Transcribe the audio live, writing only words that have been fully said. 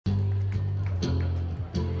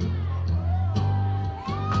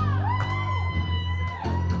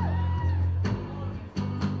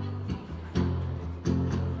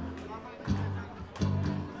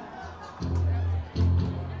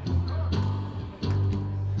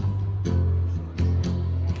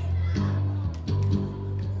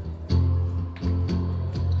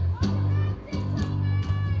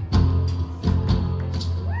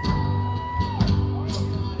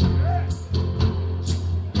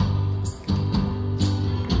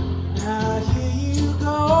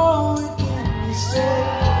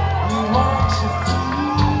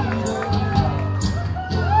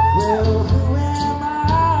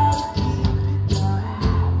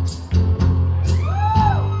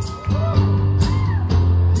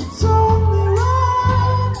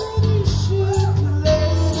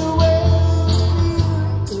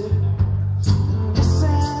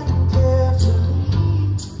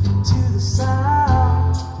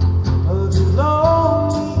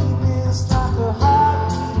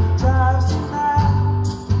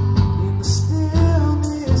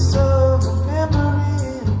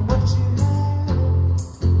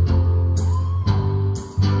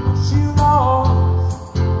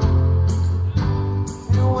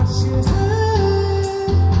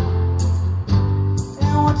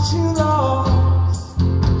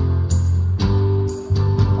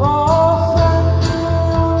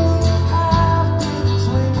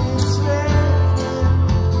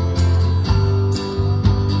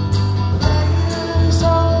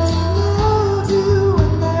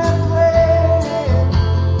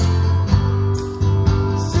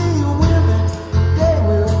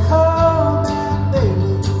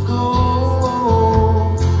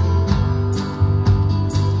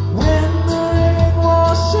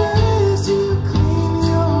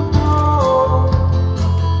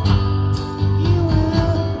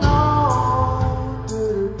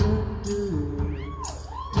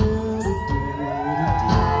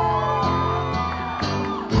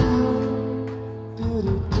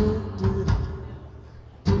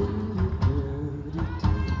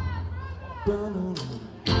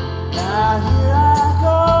Now here I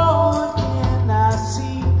go again, I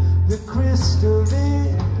see the crystal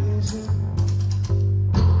vision.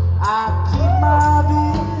 I keep my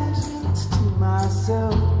visions to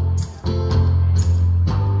myself.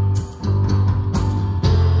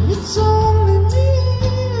 It's only me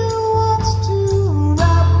who wants to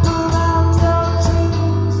wrap around your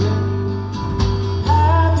dreams. And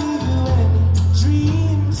have you any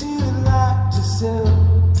dreams you'd like to sell?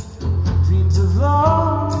 Dreams of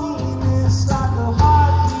loneliness, like a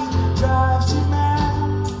heartbeat drives you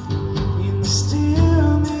mad. In the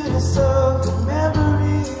stillness of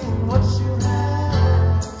remembering what you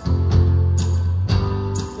had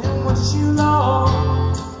and what you lost.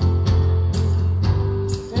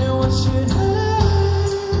 What you had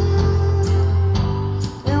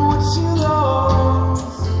and what you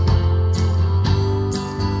lost.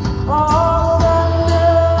 All that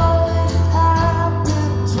only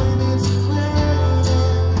happens when it's raining.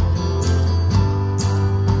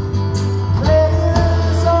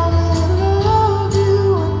 Players only love you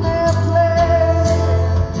when they're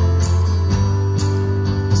playing.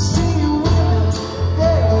 See women,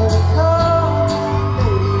 they will come and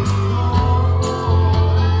they will go.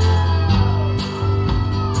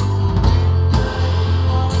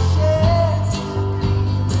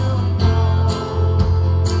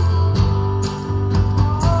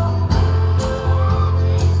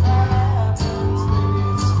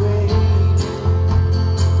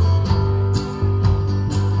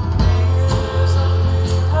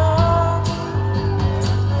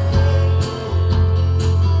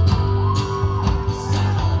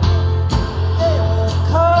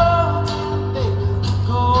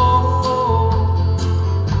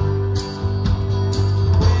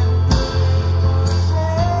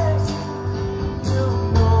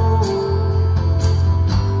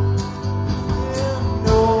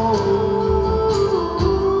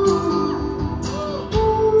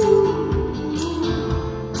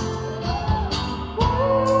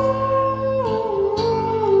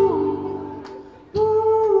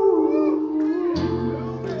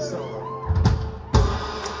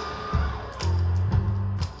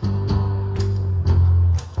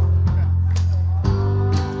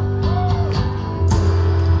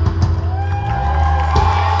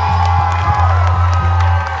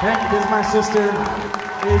 This is my sister,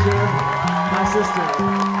 Asia, my sister.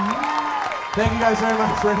 Thank you guys very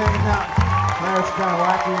much for hanging out. I know it's kind of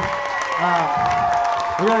wacky.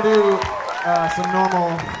 We're gonna do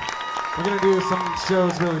we're gonna do some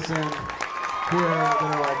shows really soon. Here,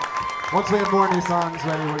 once we have more new songs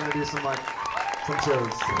ready, we're gonna do some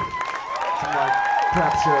shows. Some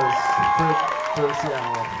prep shows for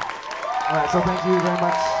Seattle. Alright, so thank you very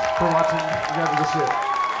much for watching. You guys are the shit.